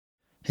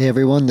Hey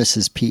everyone, this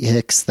is Pete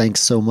Hicks. Thanks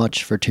so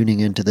much for tuning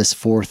into this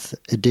fourth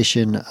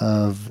edition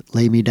of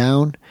Lay Me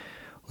Down.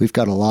 We've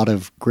got a lot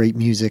of great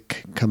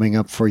music coming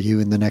up for you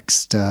in the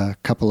next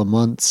couple of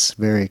months.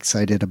 Very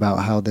excited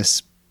about how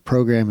this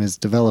program is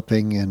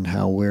developing and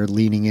how we're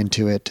leaning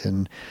into it,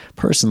 and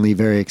personally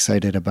very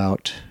excited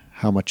about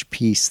how much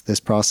peace this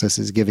process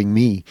is giving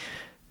me.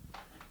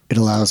 It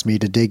allows me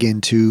to dig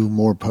into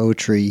more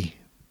poetry,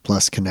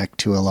 plus connect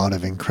to a lot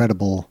of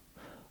incredible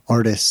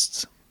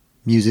artists,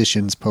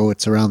 musicians,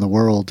 poets around the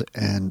world,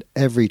 and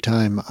every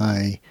time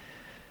I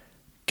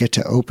get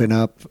to open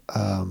up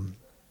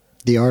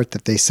the art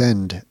that they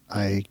send,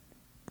 I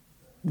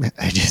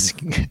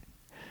just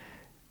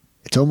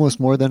it's almost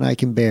more than I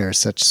can bear,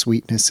 such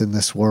sweetness in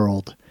this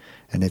world,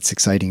 and it's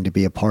exciting to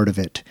be a part of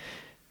it.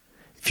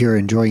 If you're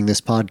enjoying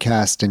this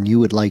podcast and you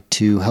would like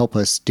to help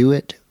us do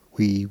it,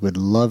 we would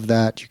love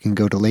that. You can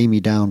go to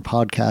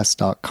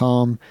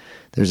laymedownpodcast.com.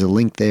 There's a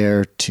link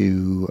there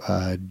to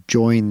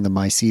join the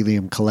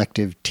Mycelium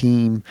Collective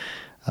team.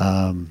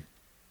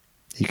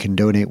 You can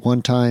donate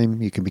one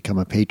time. You can become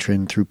a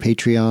patron through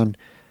Patreon.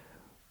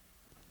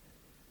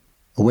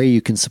 A way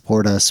you can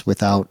support us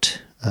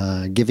without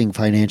giving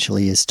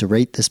financially is to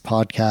rate this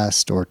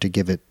podcast or to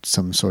give it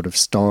some sort of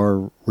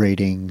star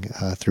rating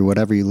through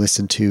whatever you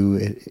listen to.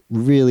 It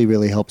really,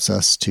 really helps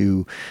us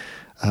to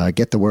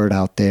get the word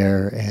out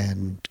there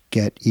and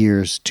get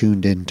ears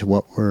tuned into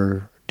what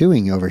we're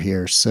doing over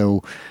here.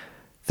 So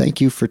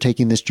thank you for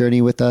taking this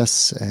journey with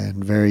us,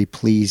 and very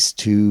pleased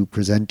to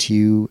present to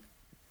you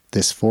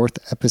this fourth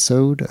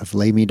episode of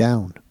Lay Me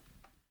Down.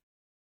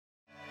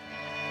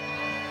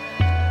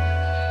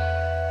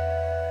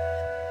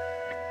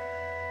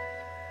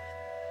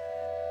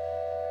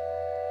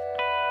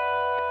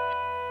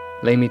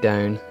 Lay Me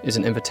Down is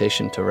an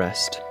invitation to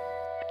rest,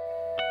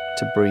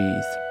 to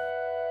breathe,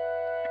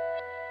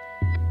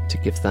 to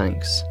give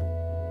thanks.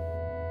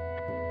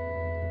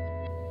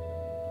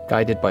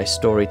 Guided by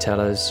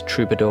storytellers,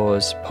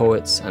 troubadours,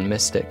 poets, and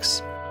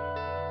mystics,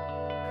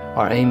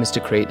 our aim is to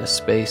create a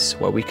space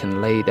where we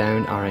can lay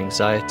down our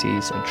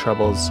anxieties and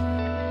troubles,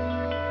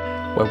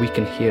 where we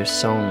can hear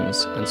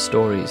songs and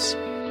stories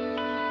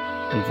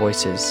and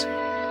voices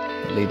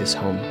that lead us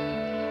home.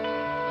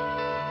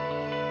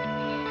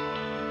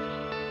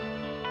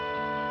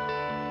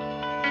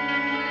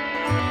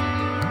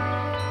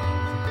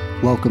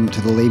 Welcome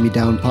to the Lay Me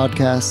Down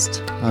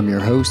podcast. I'm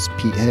your host,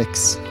 Pete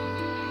Hicks.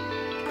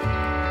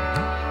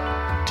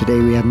 Today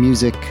we have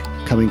music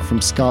coming from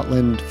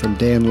Scotland, from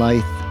Dan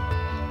Lyth.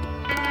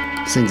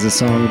 Sings a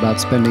song about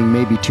spending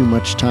maybe too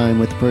much time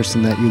with the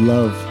person that you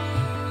love,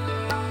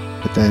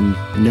 but then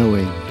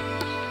knowing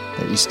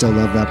that you still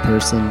love that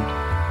person.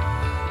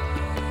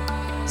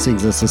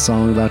 Sings us a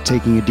song about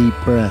taking a deep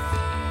breath,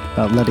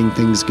 about letting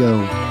things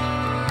go.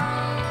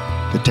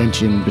 The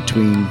tension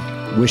between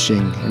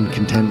wishing and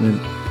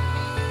contentment.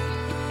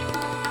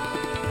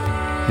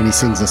 And he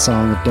sings a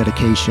song of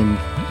dedication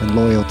and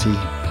loyalty.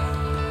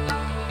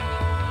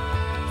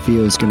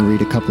 Theo's going to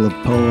read a couple of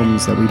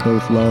poems that we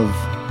both love.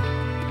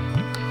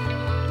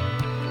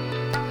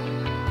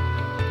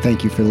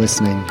 Thank you for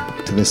listening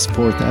to this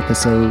fourth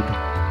episode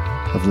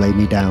of Lay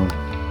Me Down.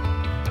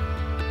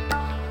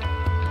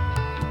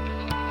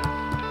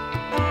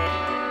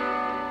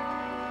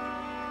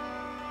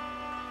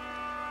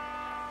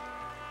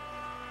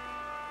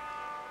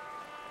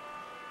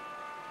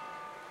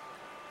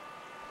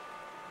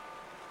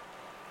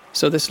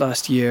 So this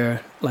last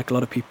year, like a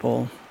lot of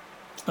people,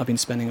 I've been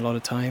spending a lot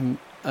of time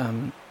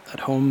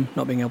at home,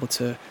 not being able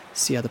to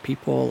see other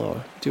people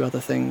or do other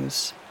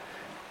things.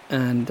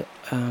 And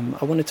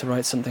I wanted to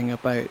write something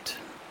about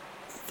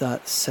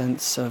that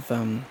sense of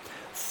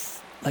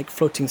like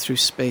floating through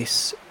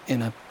space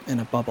in a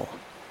bubble.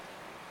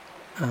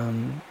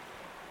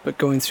 But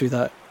going through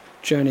that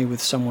journey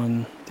with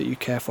someone that you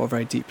care for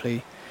very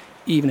deeply,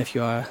 even if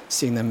you are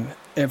seeing them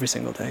every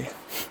single day.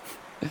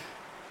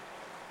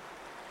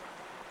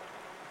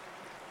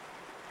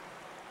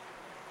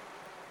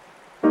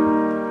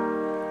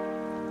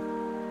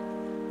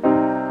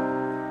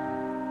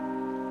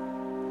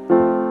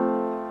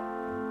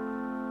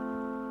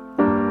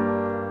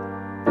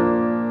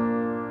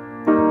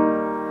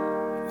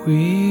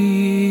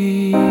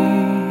 We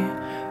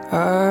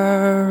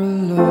are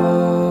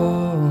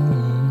alone,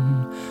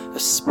 a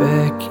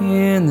speck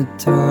in the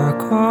dark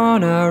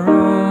on our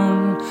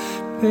own,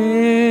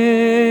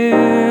 pale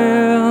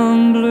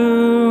and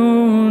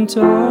blue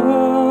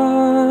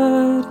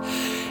tide,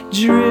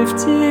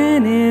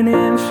 drifting in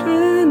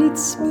infinite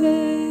space,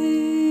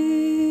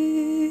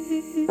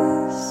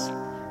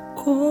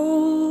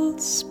 cold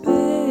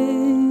space.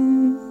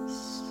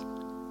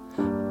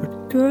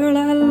 But girl,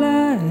 I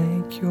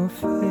like your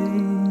face.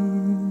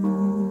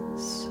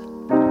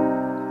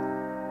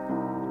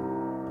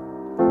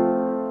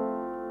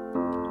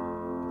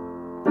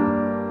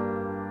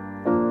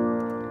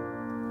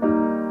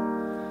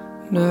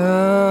 Now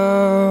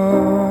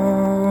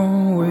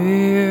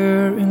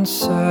we're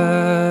inside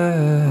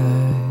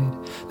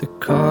the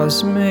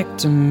cosmic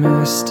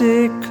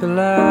domestic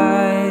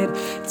collide.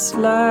 It's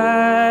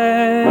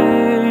like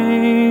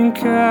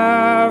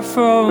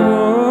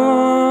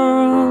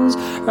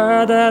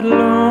are that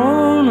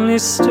lonely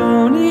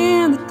stone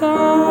in the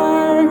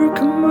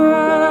dark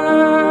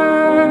March,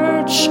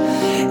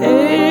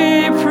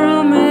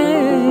 April,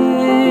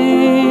 May.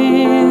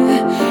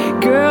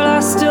 Girl,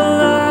 I still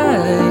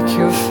like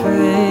your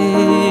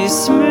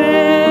face.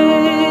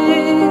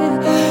 May,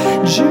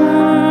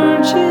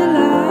 June, July.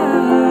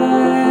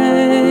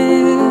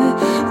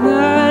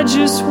 I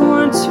just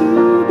want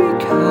to be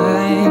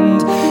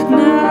kind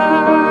now.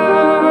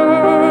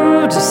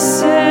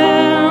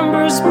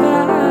 December's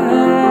past.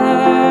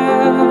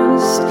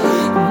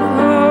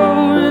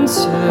 No,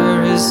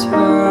 winter is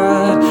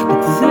hard,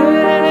 but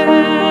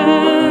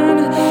then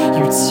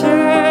you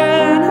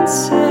turn and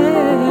say,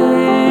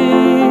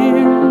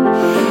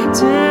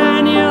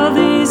 Daniel,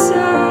 these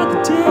are the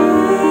days.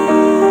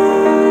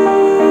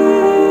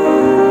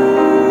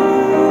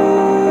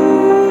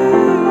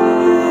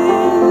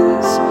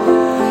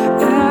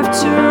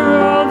 After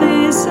all,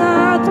 these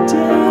are the days.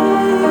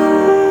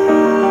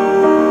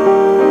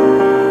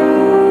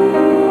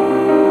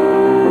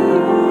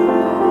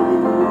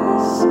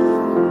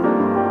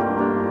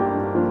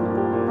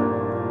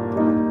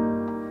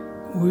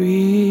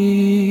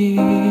 We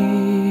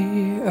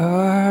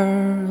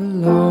are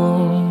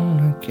alone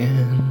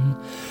again,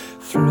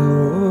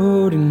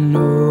 floating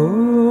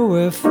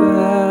nowhere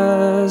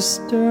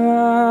fast,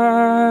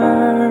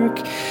 dark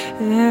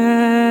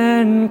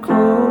and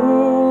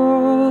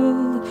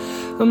cold.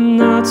 I'm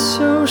not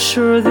so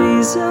sure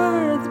these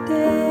are the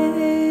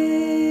days,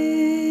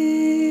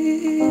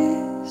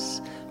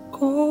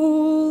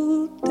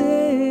 cold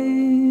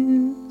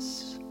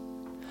days.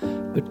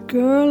 But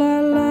girl, I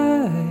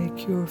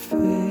like your face.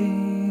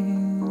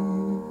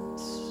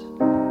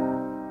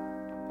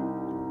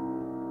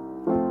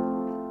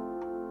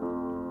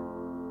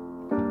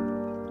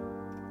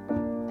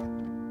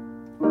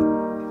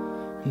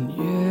 And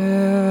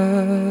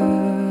yeah,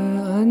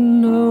 I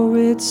know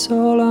it's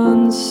all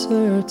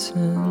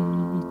uncertain,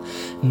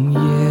 and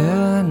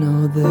yeah, I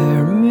know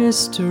there are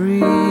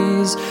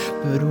mysteries,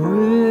 but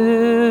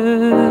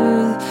with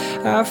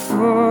our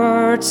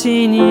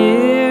 14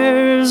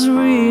 years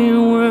we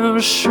will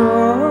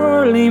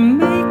surely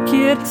make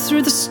it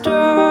through the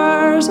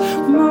stars.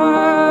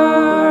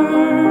 March,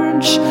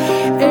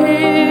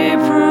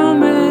 April,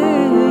 May.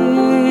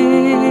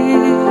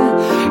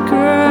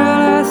 Girl,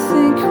 I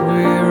think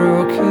we're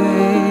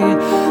okay.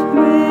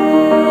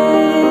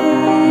 May,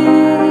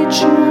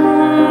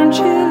 June,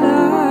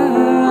 July.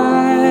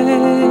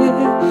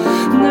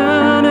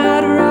 None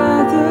I'd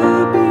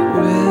rather be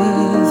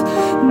with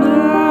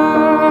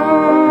now.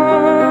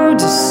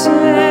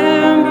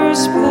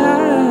 December's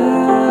past,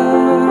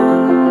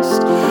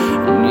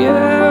 and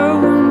yeah,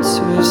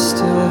 winter's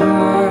still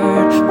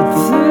hard, but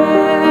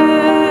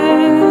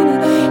then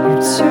you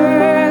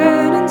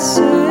turn and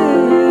say,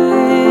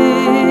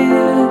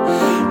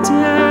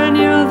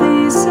 Daniel,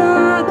 these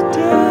are the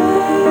days.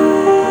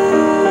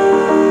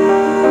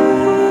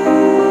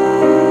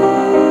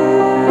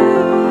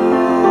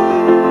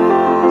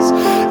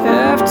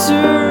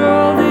 After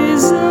all,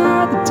 these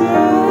are the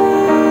days.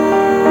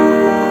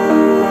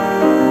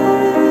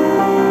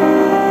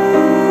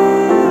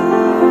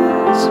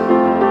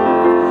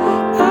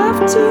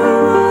 After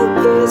all,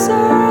 these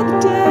are the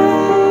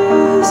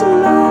days.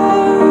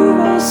 Love,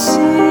 I'll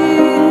see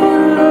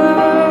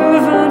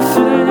love,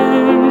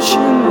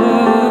 unflinching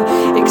love,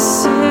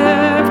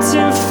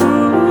 accepting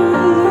full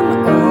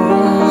and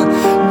all.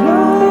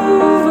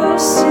 Love, I'll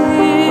see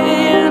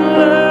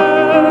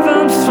love,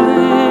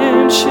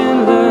 unflinching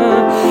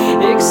love,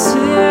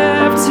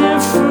 accepting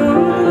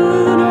full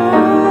and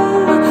all.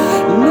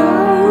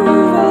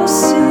 Love, I'll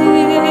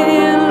see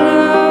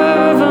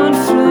love,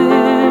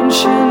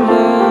 unflinching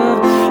love,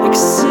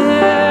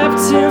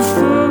 accepting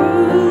full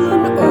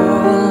and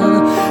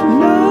all.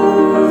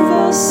 Love,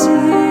 I'll see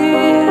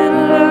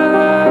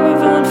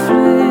love,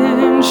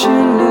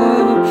 unflinching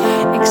love,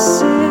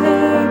 accepting.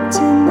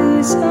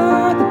 These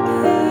are the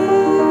days.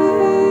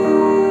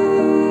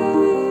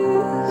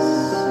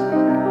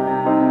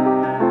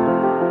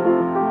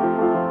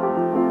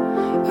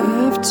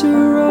 After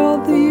all,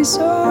 these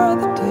are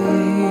the days,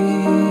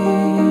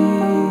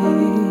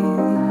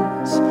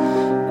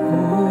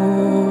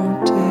 oh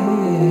days.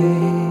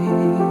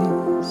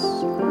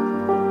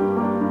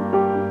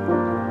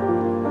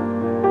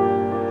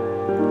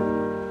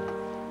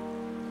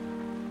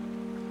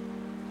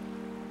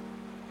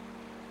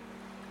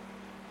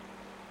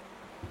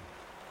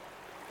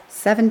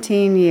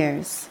 17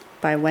 Years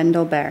by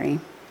Wendell Berry.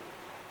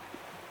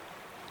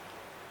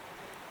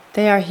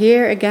 They are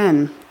here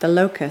again, the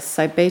locusts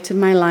I baited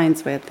my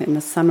lines with in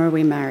the summer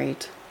we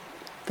married.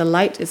 The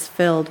light is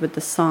filled with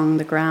the song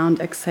the ground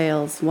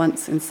exhales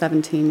once in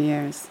 17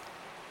 years.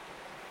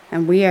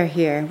 And we are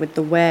here with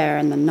the where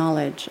and the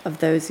knowledge of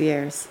those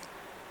years,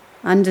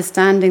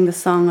 understanding the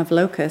song of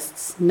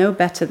locusts no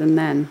better than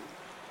then,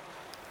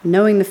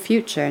 knowing the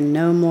future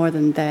no more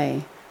than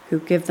they who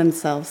give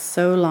themselves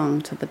so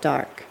long to the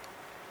dark.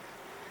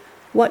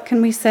 What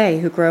can we say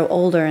who grow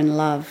older in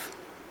love?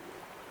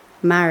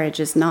 Marriage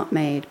is not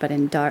made but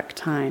in dark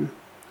time,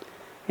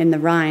 in the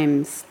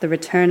rhymes, the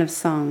return of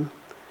song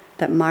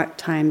that mark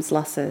time's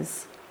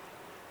losses.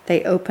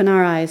 They open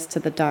our eyes to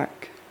the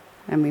dark,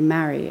 and we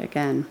marry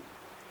again.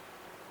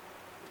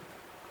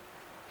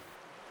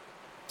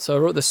 So I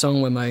wrote this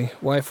song when my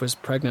wife was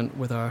pregnant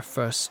with our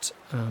first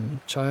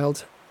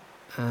child,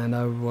 and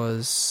I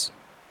was,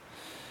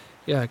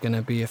 going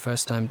to be a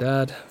first-time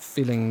dad,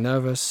 feeling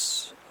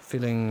nervous,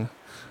 feeling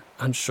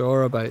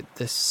unsure about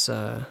this,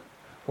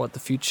 what the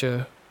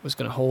future was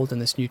going to hold in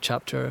this new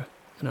chapter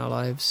in our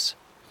lives.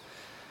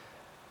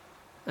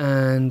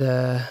 And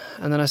then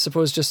I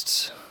suppose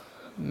just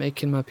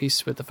making my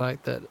peace with the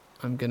fact that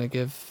I'm going to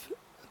give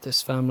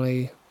this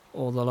family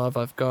all the love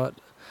I've got,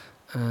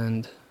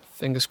 and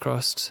fingers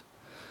crossed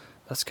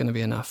that's going to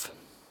be enough.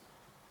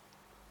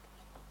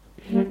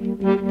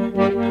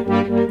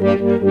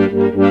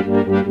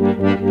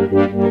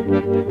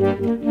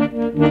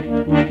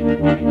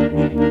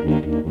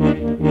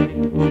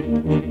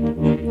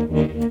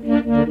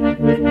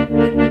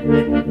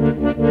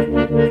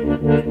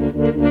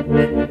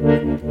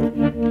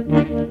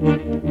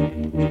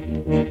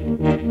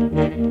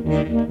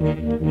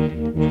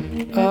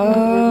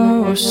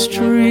 Our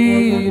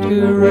street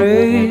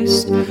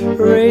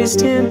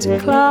raised into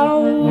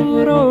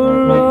cloud,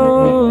 oh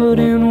Lord,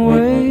 in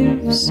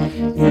waves.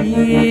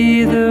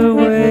 Either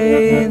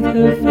way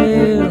the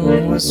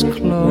veil was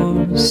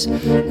close,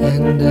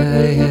 and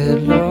I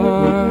had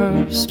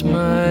lost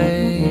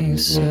my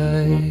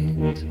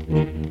sight.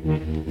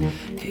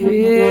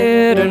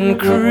 Hidden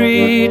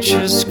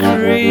creatures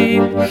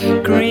creep,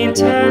 green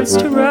turns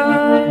to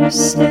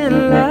rust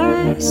and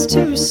lies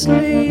to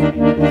sleep.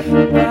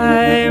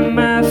 By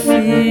my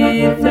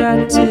feet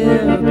that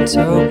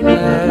tiptoe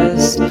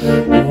past,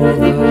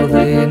 although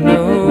they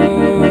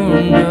know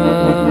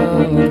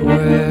not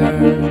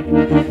where.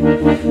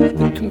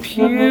 The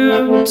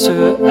computer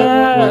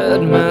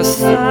at my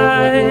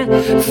thigh,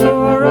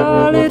 for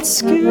all its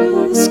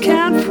skills,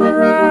 can't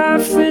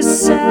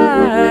prophesy.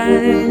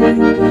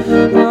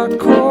 Our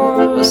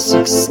course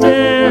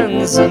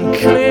extends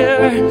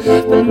unclear,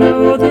 but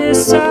know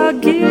this I'll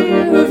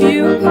give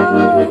you,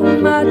 oh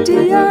my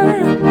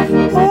dear,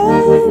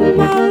 oh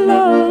my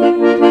love,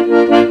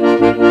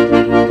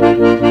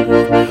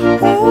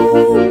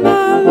 oh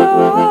my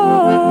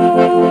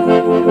love,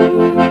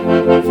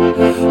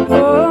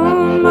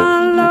 oh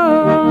my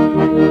love,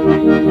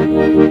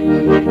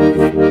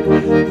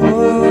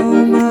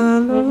 oh my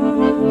love.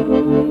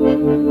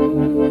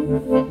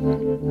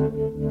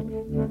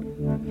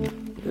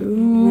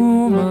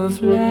 Loom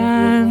of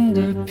land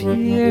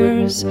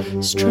appears,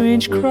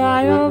 strange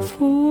cry of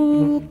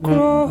wool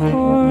grow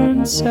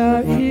horns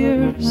our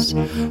ears,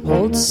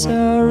 holds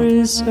our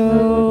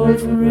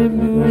resolve,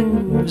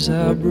 removes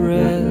our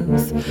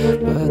breath,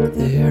 but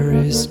there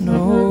is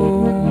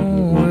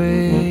no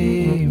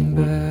way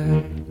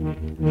back.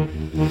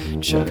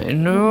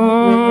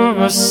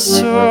 Ginormous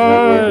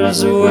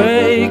soars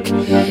awake,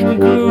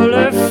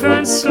 Gulef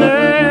and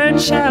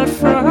Slurch out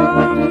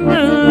from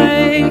the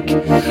lake.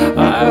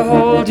 I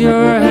hold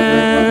your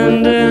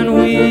hand and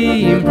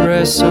we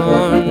press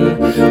on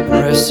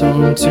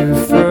to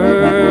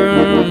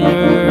firmer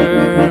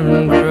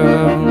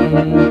ground.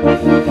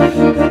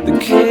 The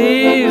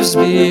caves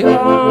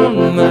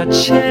beyond my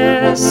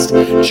chest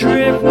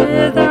drip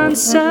with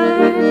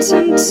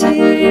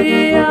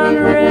uncertainty,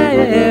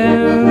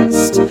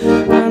 unrest.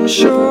 I'm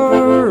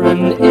sure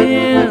and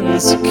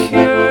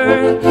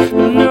insecure,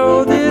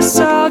 know this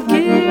I'll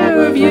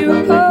give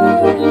you,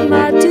 oh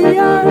my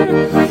dear,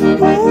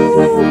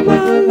 oh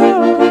my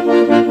love,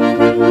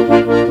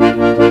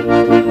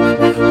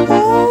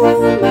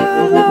 oh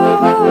my love,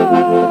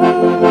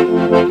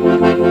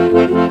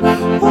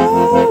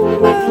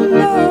 oh my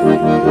love,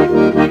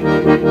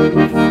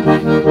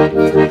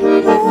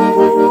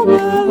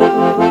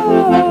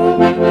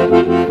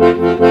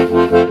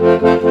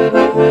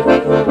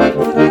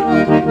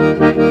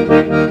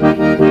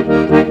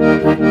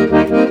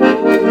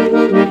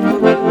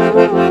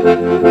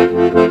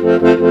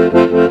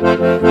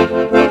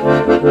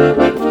 oh my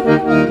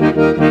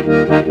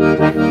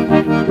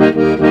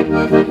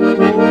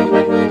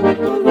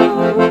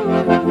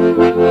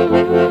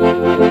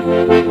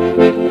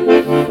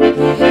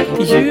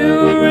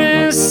You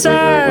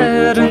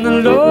reside in the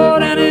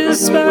Lord and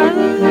His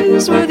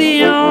spies were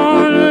the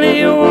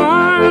only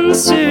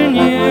ones who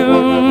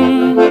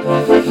knew.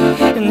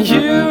 And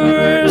you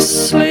were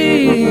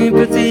asleep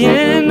at the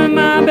end of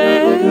my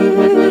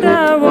bed.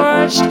 I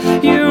watched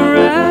you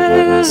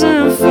rise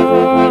and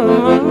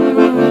fall.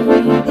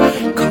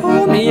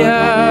 Call me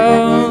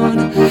out,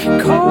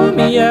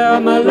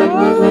 my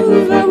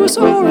love, I was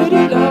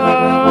already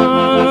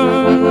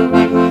lost.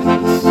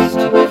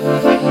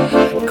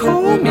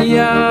 Call me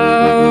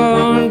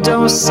out,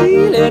 don't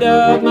seal it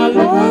up, my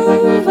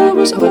love, I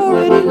was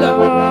already lost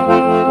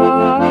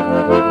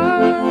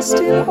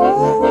in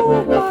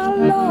all my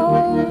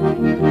love,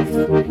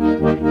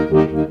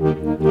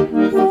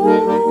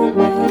 oh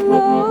my love, oh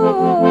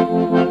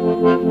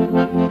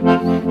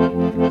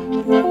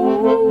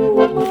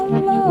my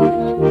love,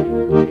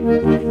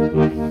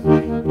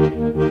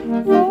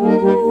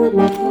 oh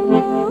my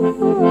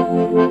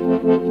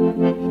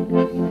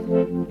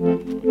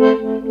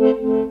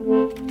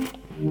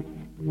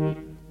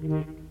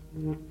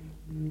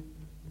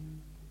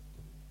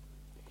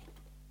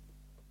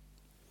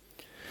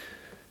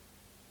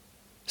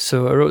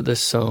So I wrote this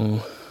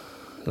song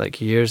like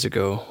years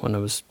ago when I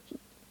was,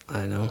 I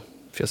don't know,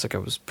 feels like I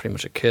was pretty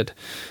much a kid.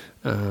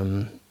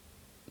 But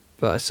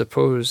I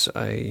suppose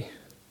I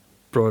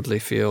broadly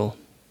feel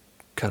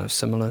kind of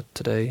similar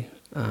today.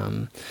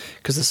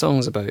 Because the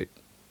song's about,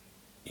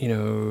 you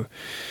know,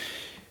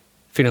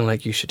 feeling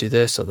like you should do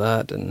this or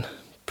that and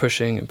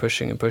pushing and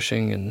pushing and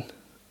pushing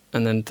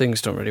and then things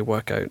don't really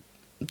work out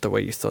the way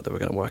you thought they were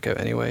going to work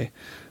out anyway.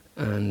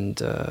 And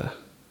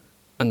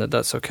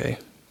that's okay.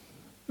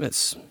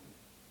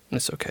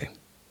 It's okay.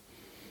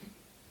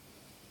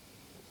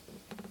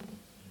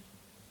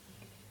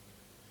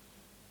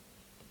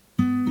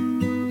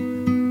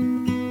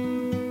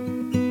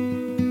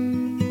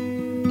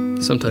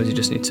 Sometimes you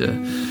just need to,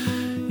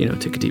 you know,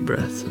 take a deep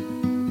breath.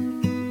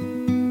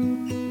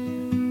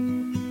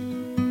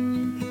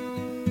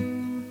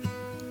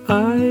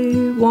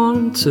 I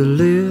want to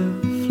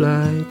live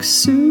like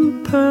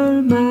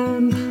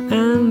Superman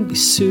and be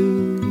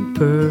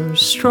super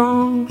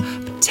strong.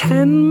 But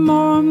 10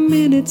 more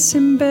minutes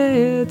in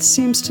bed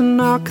seems to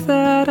knock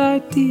that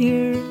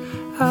idea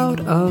out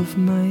of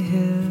my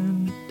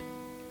head.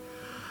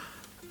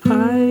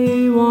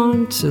 I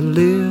want to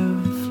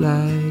live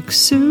like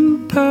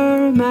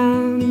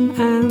Superman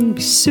and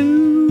be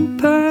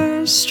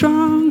super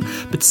strong.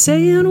 But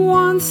saying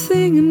one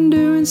thing and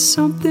doing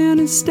something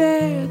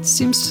instead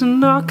seems to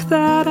knock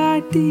that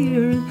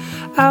idea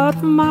out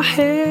of my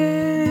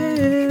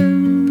head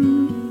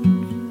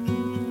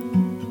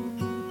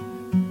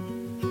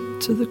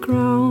to the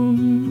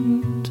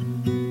ground.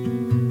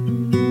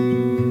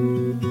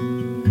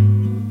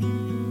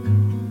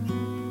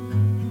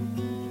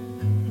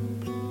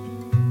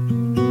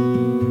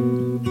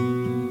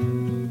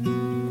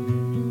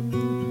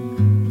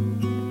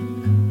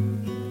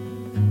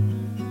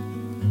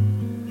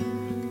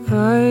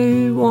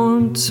 I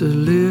want to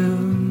live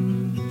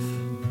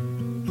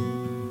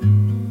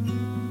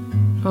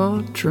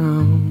or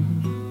drown,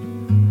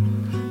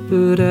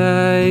 but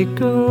I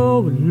go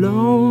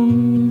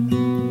alone,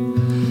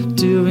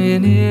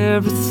 doing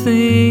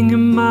everything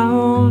in my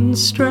own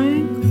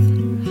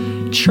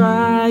strength,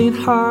 trying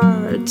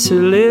hard to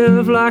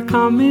live like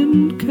I'm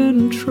in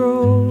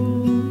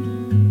control.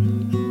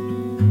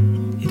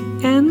 It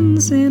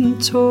ends in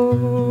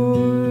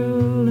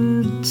toil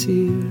and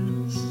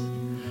tears,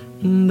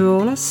 and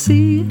all I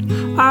see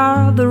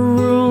are the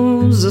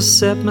rules. I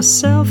set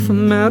myself,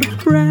 I'm out of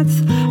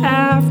breath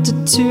after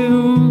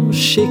 2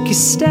 shaky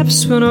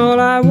steps when all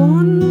I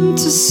want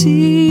to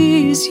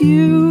see is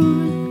you.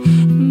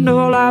 And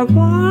all I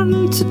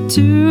want to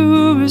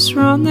do is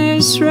run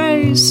this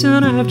race,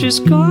 and I've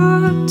just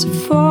got to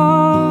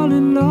fall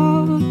in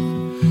love.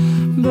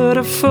 But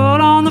I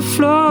fall on the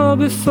floor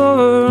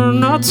before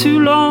not too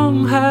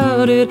long.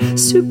 How did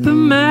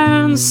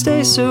Superman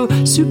stay so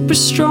super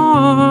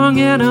strong?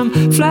 And I'm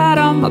flat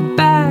on my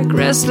back,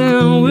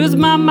 wrestling with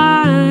my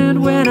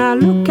mind. When I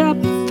look up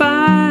and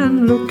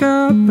find, look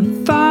up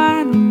and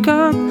find,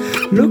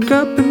 look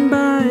up and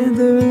by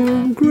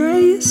the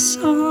grace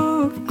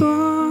of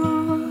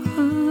God,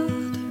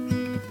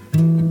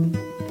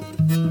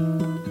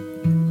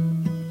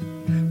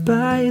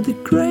 by the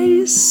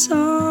grace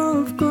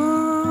of God.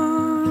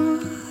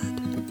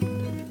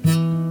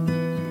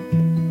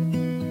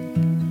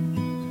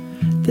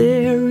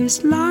 There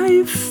is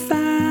life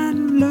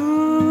and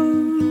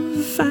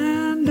love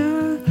and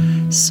a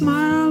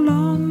smile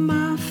on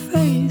my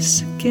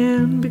face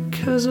again,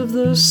 because of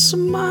the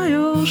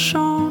smile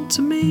shown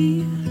to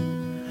me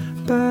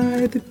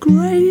by the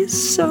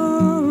grace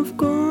of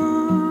God.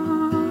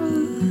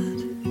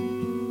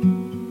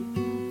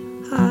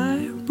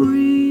 I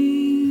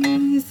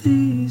breathe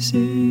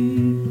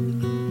easy.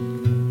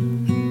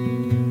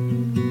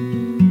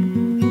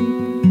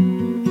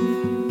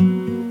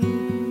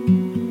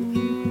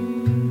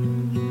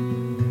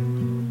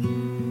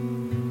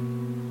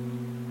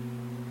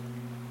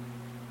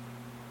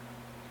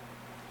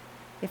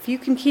 If you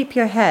can keep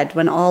your head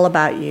when all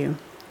about you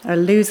are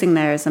losing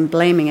theirs and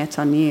blaming it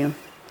on you,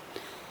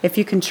 if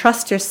you can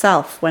trust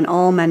yourself when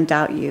all men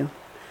doubt you,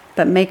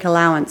 but make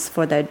allowance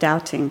for their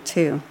doubting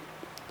too,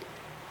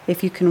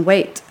 if you can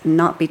wait and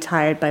not be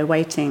tired by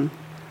waiting,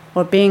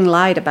 or being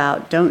lied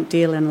about, don't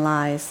deal in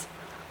lies,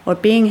 or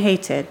being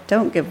hated,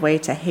 don't give way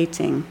to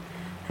hating,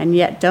 and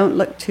yet don't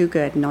look too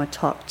good nor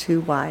talk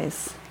too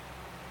wise.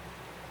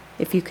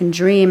 If you can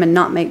dream and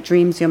not make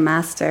dreams your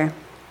master,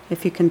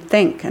 if you can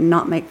think and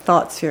not make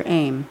thoughts your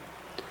aim,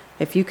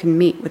 if you can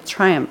meet with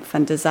triumph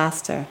and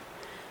disaster,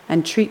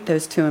 and treat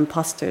those two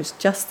impostors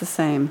just the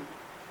same,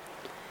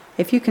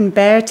 if you can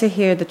bear to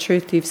hear the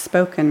truth you've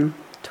spoken,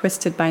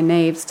 twisted by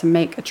knaves to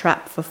make a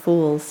trap for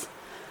fools,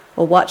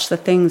 or watch the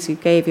things you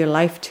gave your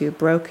life to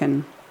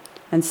broken,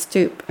 and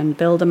stoop and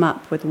build 'em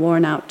up with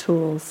worn-out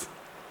tools,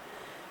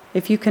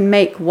 if you can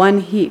make one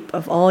heap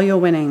of all your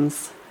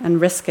winnings,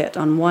 and risk it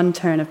on one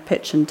turn of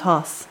pitch and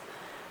toss,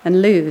 and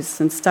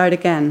lose and start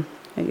again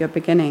at your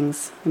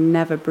beginnings, and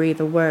never breathe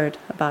a word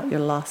about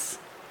your loss.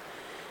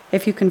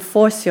 If you can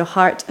force your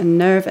heart and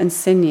nerve and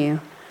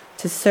sinew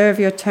to serve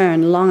your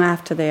turn long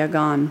after they are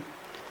gone,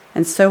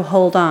 and so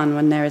hold on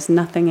when there is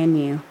nothing in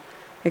you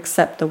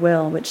except the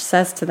will which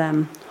says to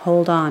them,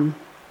 hold on.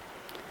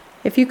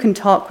 If you can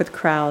talk with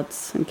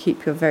crowds and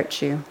keep your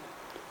virtue,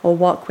 or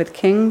walk with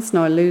kings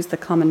nor lose the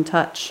common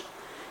touch,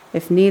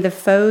 if neither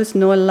foes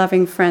nor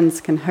loving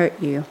friends can hurt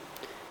you,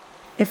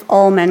 if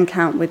all men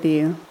count with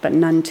you, but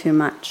none too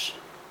much,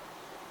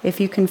 if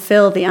you can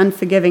fill the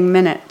unforgiving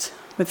minute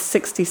with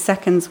 60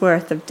 seconds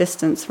worth of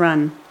distance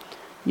run,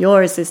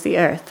 yours is the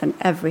earth and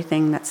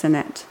everything that's in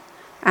it,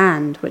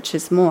 and, which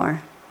is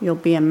more, you'll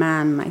be a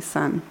man, my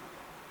son.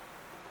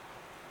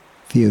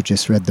 Theo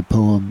just read the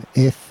poem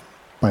If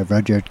by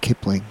Rudyard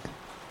Kipling.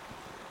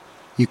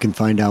 You can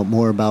find out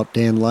more about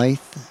Dan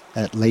Lyth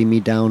at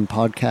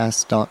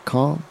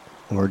laymedownpodcast.com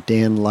or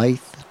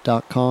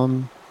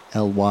danlyth.com,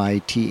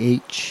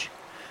 Lyth.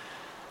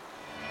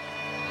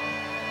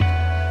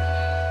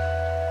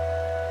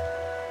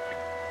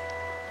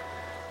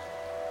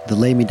 The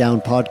Lay Me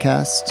Down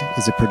podcast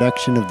is a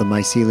production of the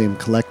Mycelium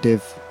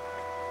Collective,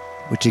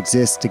 which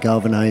exists to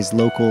galvanize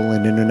local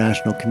and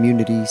international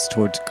communities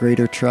towards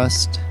greater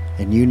trust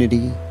and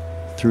unity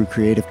through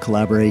creative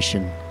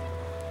collaboration.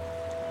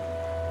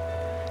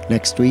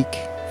 Next week,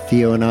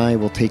 Theo and I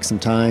will take some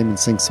time and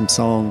sing some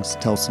songs,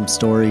 tell some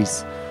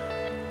stories.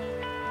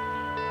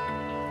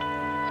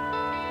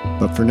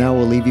 But for now,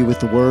 we'll leave you with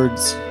the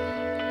words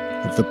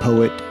of the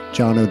poet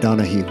John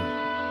O'Donohue.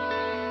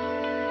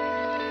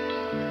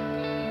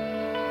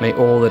 May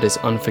all that is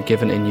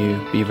unforgiven in you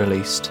be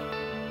released.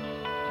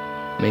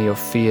 May your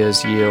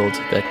fears yield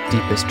their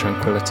deepest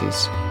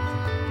tranquillities.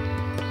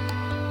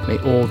 May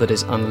all that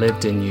is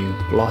unlived in you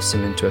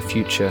blossom into a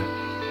future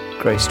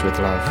graced with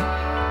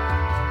love.